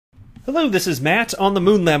Hello, this is Matt on the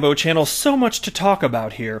Moon Lambo channel. So much to talk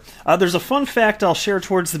about here. There's a fun fact I'll share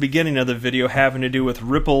towards the beginning of the video having to do with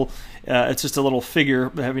Ripple. It's just a little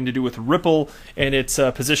figure having to do with Ripple and its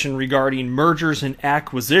position regarding mergers and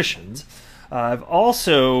acquisitions. I've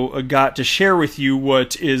also got to share with you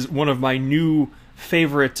what is one of my new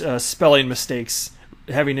favorite spelling mistakes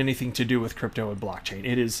having anything to do with crypto and blockchain.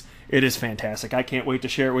 It is fantastic. I can't wait to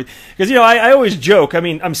share it with, because I always joke. I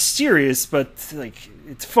mean, I'm serious, but like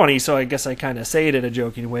it's funny, so I guess I kind of say it in a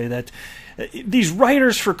joking way that these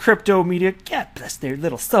writers for crypto media, God bless their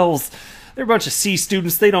little souls, they're a bunch of C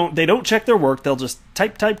students. They don't check their work. They'll just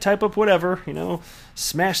type up whatever,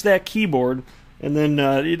 smash that keyboard, and then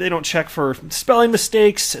they don't check for spelling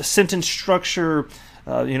mistakes, sentence structure,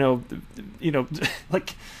 like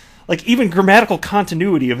even grammatical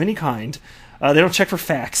continuity of any kind. They don't check for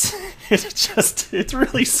facts. It's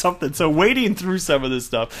really something. So wading through some of this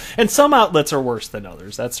stuff, and some outlets are worse than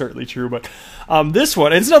others. That's certainly true. But this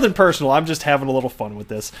one, it's nothing personal. I'm just having a little fun with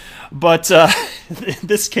this. But in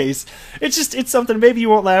this case, it's something. Maybe you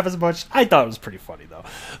won't laugh as much. I thought it was pretty funny though.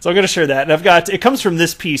 So I'm going to share that. And it comes from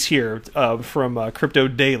this piece here from Crypto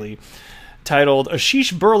Daily, titled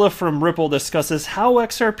 "Ashish Burla from Ripple discusses how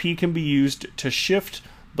XRP can be used to shift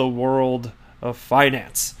the world of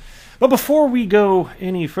finance." But before we go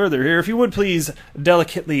any further here, if you would please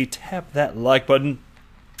delicately tap that like button,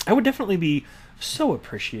 I would definitely be so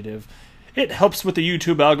appreciative. It helps with the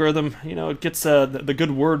YouTube algorithm. It gets the good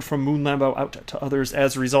word from Moon Lambo out to others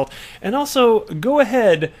as a result. And also, go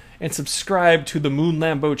ahead and subscribe to the Moon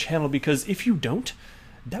Lambo channel, because if you don't,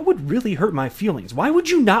 that would really hurt my feelings. Why would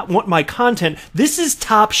you not want my content? This is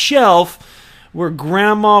top shelf, where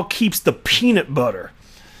grandma keeps the peanut butter.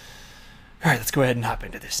 All right, let's go ahead and hop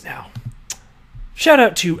into this now. Shout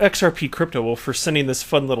out to XRP Crypto Wolf for sending this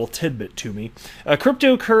fun little tidbit to me.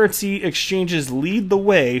 Cryptocurrency exchanges lead the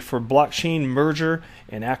way for blockchain merger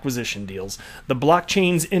and acquisition deals. The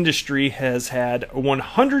blockchain's industry has had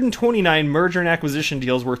 129 merger and acquisition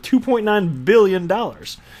deals worth $2.9 billion.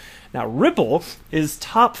 Now, Ripple is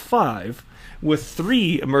top 5 with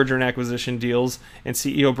 3 merger and acquisition deals, and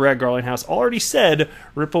CEO Brad Garlinghouse already said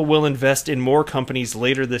Ripple will invest in more companies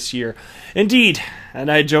later this year. Indeed,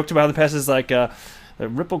 and I joked about in the past, is like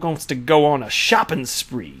Ripple wants to go on a shopping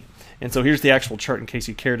spree. And so here's the actual chart in case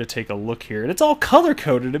you care to take a look here. And it's all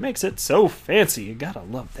color-coded. It makes it so fancy. You gotta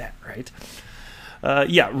love that, right?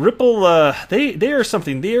 Yeah, Ripple, they are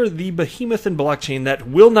something. They are the behemoth in blockchain that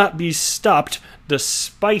will not be stopped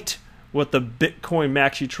despite what the Bitcoin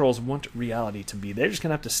maxi trolls want reality to be. They're just going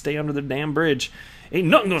to have to stay under the damn bridge. Ain't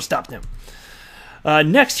nothing going to stop them.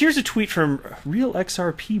 Next, here's a tweet from Real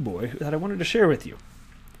XRP Boy that I wanted to share with you.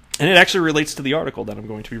 And it actually relates to the article that I'm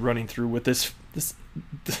going to be running through with this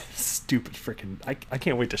stupid freaking... I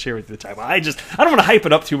can't wait to share with you the time. I don't want to hype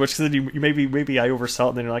it up too much, because then maybe I oversell it,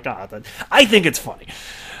 and then you're like, I think it's funny.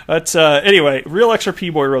 But anyway, Real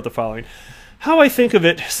XRP Boy wrote the following. How I think of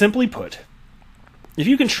it, simply put, if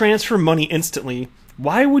you can transfer money instantly,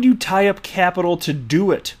 why would you tie up capital to do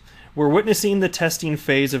it? We're witnessing the testing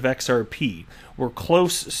phase of XRP. We're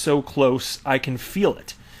close, so close, I can feel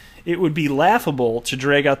it. It would be laughable to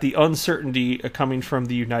drag out the uncertainty coming from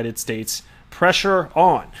the United States. Pressure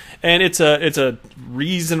on. And it's a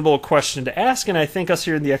reasonable question to ask, and I think us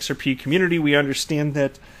here in the XRP community, we understand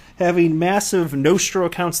that having massive Nostro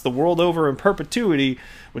accounts the world over in perpetuity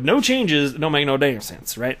with no changes don't make no damn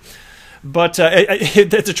sense, right? But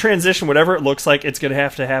it's a transition, whatever it looks like, it's going to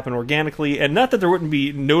have to happen organically. And not that there wouldn't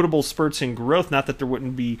be notable spurts in growth, not that there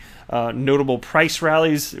wouldn't be notable price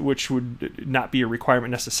rallies, which would not be a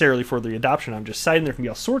requirement necessarily for the adoption. I'm just citing there can be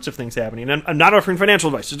all sorts of things happening. And I'm not offering financial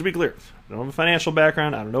advice, just to be clear. I don't have a financial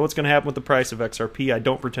background. I don't know what's going to happen with the price of XRP. I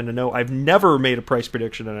don't pretend to know. I've never made a price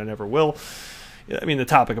prediction, and I never will. I mean, the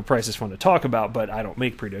topic of price is fun to talk about, but I don't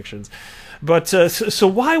make predictions. But so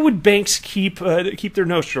why would banks keep their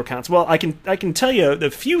Nostro accounts? Well, I can tell you a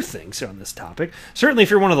few things on this topic. Certainly, if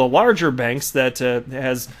you're one of the larger banks that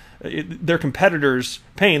has their competitors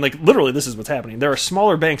paying, like literally this is what's happening. There are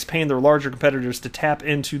smaller banks paying their larger competitors to tap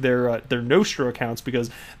into their Nostro accounts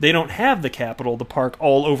because they don't have the capital to park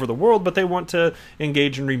all over the world, but they want to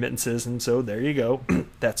engage in remittances, and so there you go.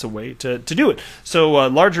 That's a way to do it. So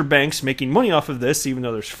larger banks making money off of this, even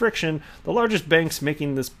though there's friction, the largest banks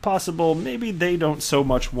making this possible, maybe they don't so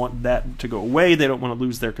much want that to go away. They don't want to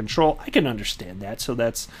lose their control. I can understand that, so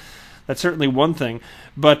that's That's certainly one thing.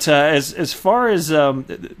 But as far as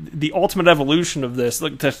the ultimate evolution of this,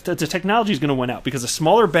 look, the technology is going to win out because the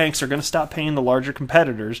smaller banks are going to stop paying the larger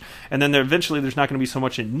competitors, and then eventually there's not going to be so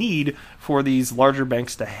much in need for these larger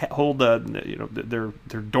banks to hold their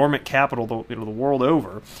dormant capital the world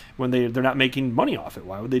over when they're not making money off it.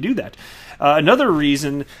 Why would they do that? Another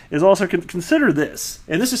reason is also consider this,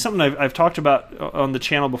 and this is something I've talked about on the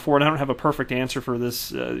channel before, and I don't have a perfect answer for this,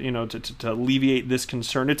 to alleviate this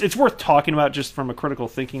concern. It's worth talking about just from a critical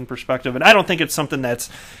thinking perspective, and I don't think it's something that's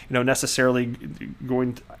necessarily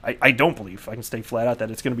going to, I don't believe, I can stay flat out, that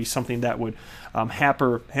it's going to be something that would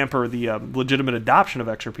hamper the legitimate adoption of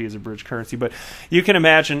XRP as a bridge currency. But you can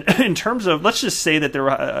imagine, in terms of, let's just say that there were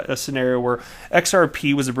a scenario where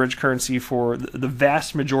XRP was a bridge currency for the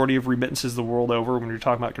vast majority of remittances the world over, when you're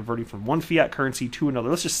talking about converting from one fiat currency to another.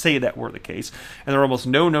 Let's just say that were the case, and there are almost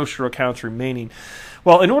no Nostro accounts remaining.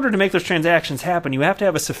 Well, in order to make those transactions happen, you have to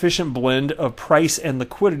have a sufficient blend of price and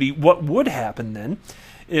liquidity. What would happen then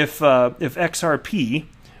if XRP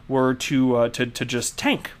were to just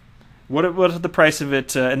tank? What is the price of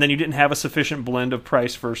it? And then you didn't have a sufficient blend of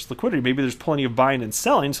price versus liquidity. Maybe there's plenty of buying and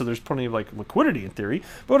selling, so there's plenty of liquidity in theory.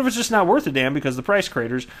 But what if it's just not worth a damn because the price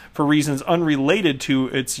craters for reasons unrelated to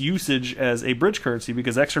its usage as a bridge currency,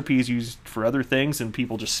 because XRP is used for other things and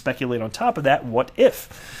people just speculate on top of that? What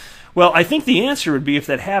if? Well, I think the answer would be, if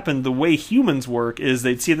that happened, the way humans work is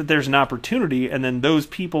they'd see that there's an opportunity, and then those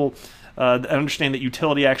people understand that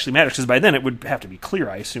utility actually matters, because by then it would have to be clear,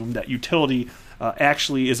 I assume, that utility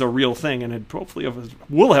actually is a real thing, and it hopefully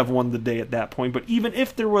will have won the day at that point. But even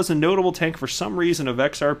if there was a notable tank for some reason of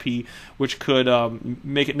XRP, which could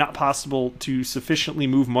make it not possible to sufficiently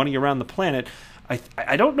move money around the planet,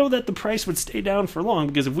 I don't know that the price would stay down for long,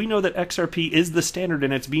 because if we know that XRP is the standard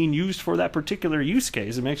and it's being used for that particular use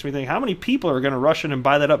case, it makes me think, how many people are going to rush in and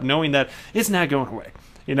buy that up knowing that it's not going away?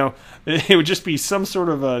 It would just be some sort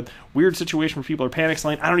of a weird situation where people are panic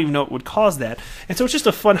selling. I don't even know what would cause that. And so it's just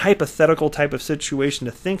a fun hypothetical type of situation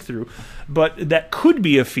to think through. But that could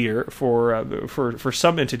be a fear for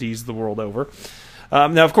some entities the world over.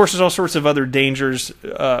 Now, of course, there's all sorts of other dangers,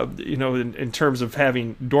 in terms of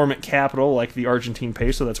having dormant capital, like the Argentine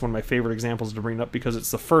peso. That's one of my favorite examples to bring up, because it's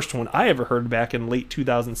the first one I ever heard back in late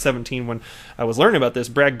 2017 when I was learning about this.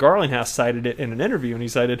 Brad Garlinghouse cited it in an interview, and he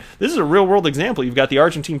cited, this is a real-world example. You've got the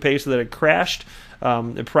Argentine peso that had crashed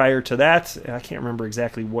prior to that. I can't remember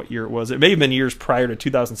exactly what year it was. It may have been years prior to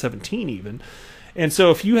 2017 even. And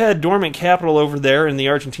so if you had dormant capital over there in the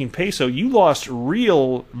Argentine peso, you lost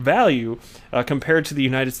real value compared to the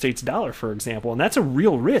United States dollar, for example. And that's a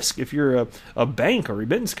real risk if you're a bank or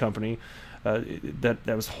remittance company that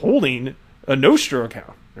was holding a Nostro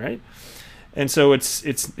account, right? And so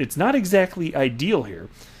it's not exactly ideal here.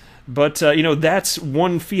 But, that's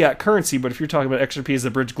one fiat currency. But if you're talking about XRP as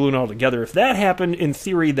the bridge gluing all together, if that happened, in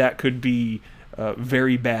theory, that could be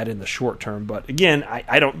very bad in the short term. But again,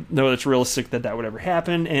 I don't know it's realistic that would ever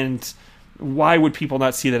happen. And why would people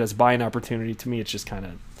not see that as buying opportunity? To me, it's just kind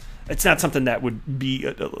of, it's not something that would be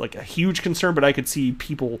a huge concern, but I could see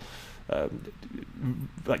people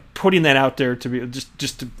putting that out there to be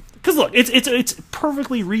just to, because look, it's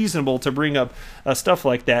perfectly reasonable to bring up stuff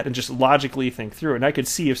like that and just logically think through it. And I could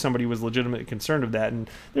see if somebody was legitimately concerned of that. And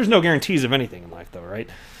there's no guarantees of anything in life, though, right?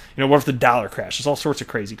 What if the dollar crashes? All sorts of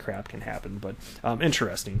crazy crap can happen, but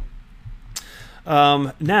interesting.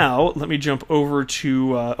 Now, let me jump over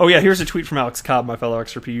to... here's a tweet from Alex Cobb, my fellow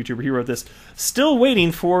XRP YouTuber. He wrote this: still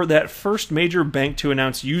waiting for that first major bank to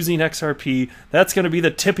announce using XRP. That's going to be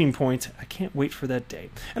the tipping point. I can't wait for that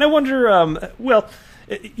day. And I wonder,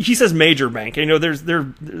 he says major bank. There's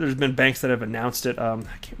been banks that have announced it. I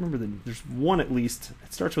can't remember there's one at least.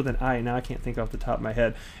 It starts with an I. Now I can't think off the top of my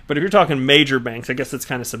head. But if you're talking major banks, I guess it's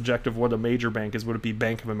kind of subjective what a major bank is. Would it be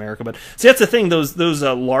Bank of America? But see, that's the thing. Those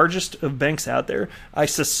largest of banks out there, I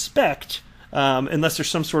suspect, unless there's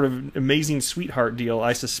some sort of amazing sweetheart deal,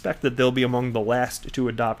 I suspect that they'll be among the last to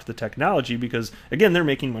adopt the technology because, again, they're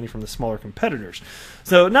making money from the smaller competitors.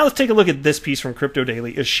 So now let's take a look at this piece from Crypto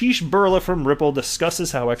Daily. Ashish Burla from Ripple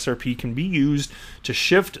discusses how XRP can be used to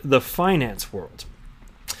shift the finance world.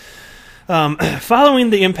 Following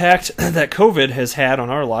the impact that COVID has had on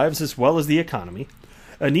our lives as well as the economy,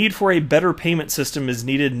 a need for a better payment system is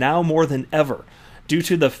needed now more than ever. Due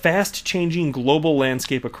to the fast-changing global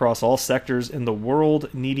landscape across all sectors and the world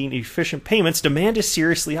needing efficient payments, demand is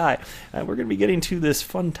seriously high. We're going to be getting to this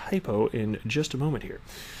fun typo in just a moment here.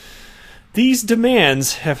 These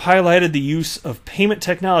demands have highlighted the use of payment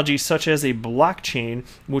technology such as a blockchain,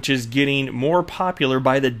 which is getting more popular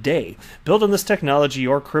by the day. Built on this technology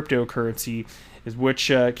or cryptocurrency, which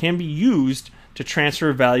can be used to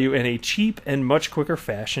transfer value in a cheap and much quicker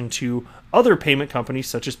fashion to other payment companies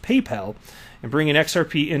such as PayPal. And bringing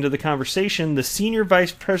XRP into the conversation, the senior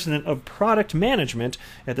vice president of product management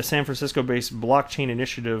at the San Francisco-based blockchain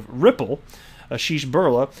initiative Ripple, Ashish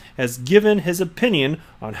Burla, has given his opinion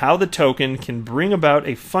on how the token can bring about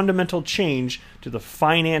a fundamental change to the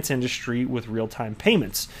finance industry with real-time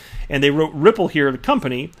payments. And they wrote Ripple here, the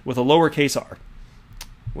company, with a lowercase r.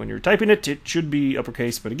 When you're typing it, it should be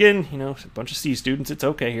uppercase, but again, you know, a bunch of C students, it's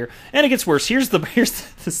okay here. And it gets worse. Here's the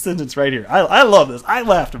sentence right here. I love this. I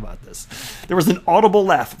laughed about this. There was an audible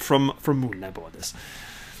laugh from Moonlambo on this.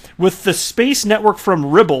 With the space network from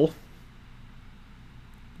Ribble,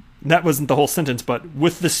 that wasn't the whole sentence, but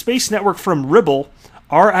with the space network from Ribble,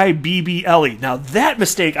 R-I-B-B-L-E. Now, that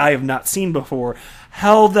mistake I have not seen before.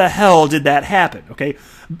 How the hell did that happen? Okay,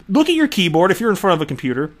 look at your keyboard if you're in front of a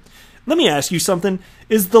computer. Let me ask you something.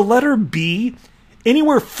 Is the letter B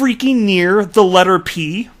anywhere freaking near the letter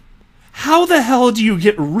P? How the hell do you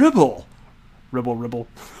get Ribble? Ribble.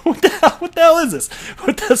 What the hell is this?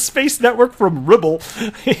 With the space network from Ribble.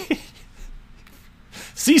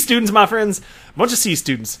 C students, my friends. A bunch of C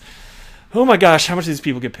students. Oh my gosh, how much do these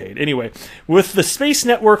people get paid? Anyway, with the space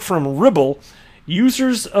network from Ribble,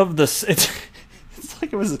 users of the... It's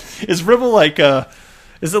like it was... Is Ribble like...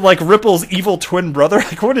 Is it like Ripple's evil twin brother?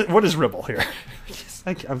 Like, what is Ripple here?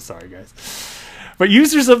 I'm sorry, guys. But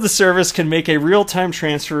users of the service can make a real-time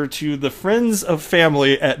transfer to the friends of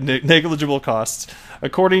family at negligible costs.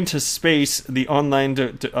 According to Space, the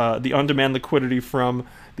on-demand liquidity from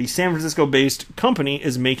the San Francisco-based company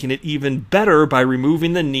is making it even better by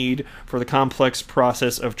removing the need for the complex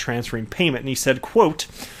process of transferring payment. And he said, quote,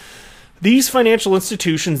 "These financial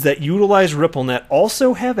institutions that utilize RippleNet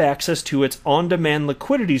also have access to its on-demand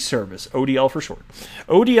liquidity service, ODL for short.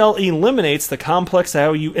 ODL eliminates the complex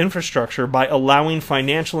IOU infrastructure by allowing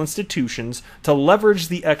financial institutions to leverage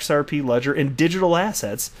the XRP ledger and digital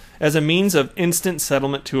assets as a means of instant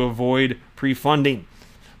settlement to avoid pre-funding.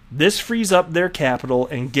 This frees up their capital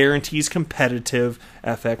and guarantees competitive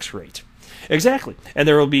FX rate." Exactly. And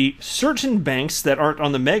there will be certain banks that aren't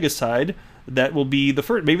on the mega side that will be the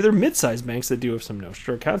first. Maybe they're mid-sized banks that do have some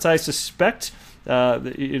Nostro accounts. I suspect,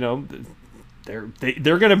 you know,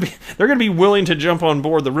 they're going to be willing to jump on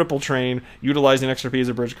board the Ripple train, utilizing XRP as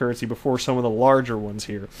a bridge currency before some of the larger ones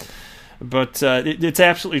here. But it's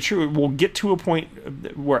absolutely true. We'll get to a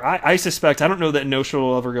point where I suspect, I don't know that Nostro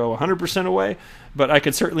will ever go 100% away, but I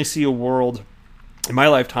could certainly see a world in my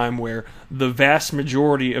lifetime where the vast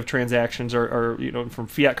majority of transactions are you know, from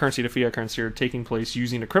fiat currency to fiat currency are taking place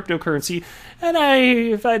using a cryptocurrency, and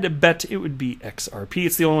if I had to bet, it would be XRP.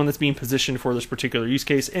 It's the only one that's being positioned for this particular use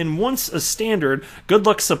case, and once a standard, good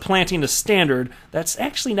luck supplanting a standard. That's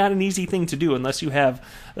actually not an easy thing to do unless you have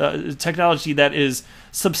technology that is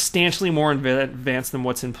substantially more advanced than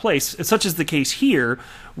what's in place, such as the case here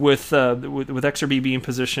with XRP being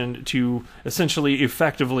positioned to essentially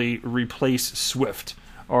effectively replace SWIFT,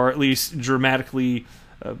 or at least dramatically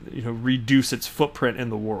you know, reduce its footprint in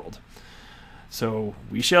the world. So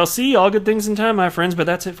we shall see. All good things in time, my friends, but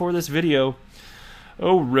that's it for this video.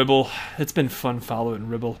 Oh, Ribble. It's been fun following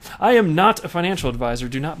Ribble. I am not a financial advisor.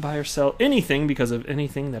 Do not buy or sell anything because of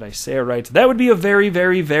anything that I say or write. That would be a very,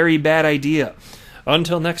 very, very bad idea.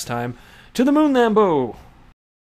 Until next time, to the moon, Lambo!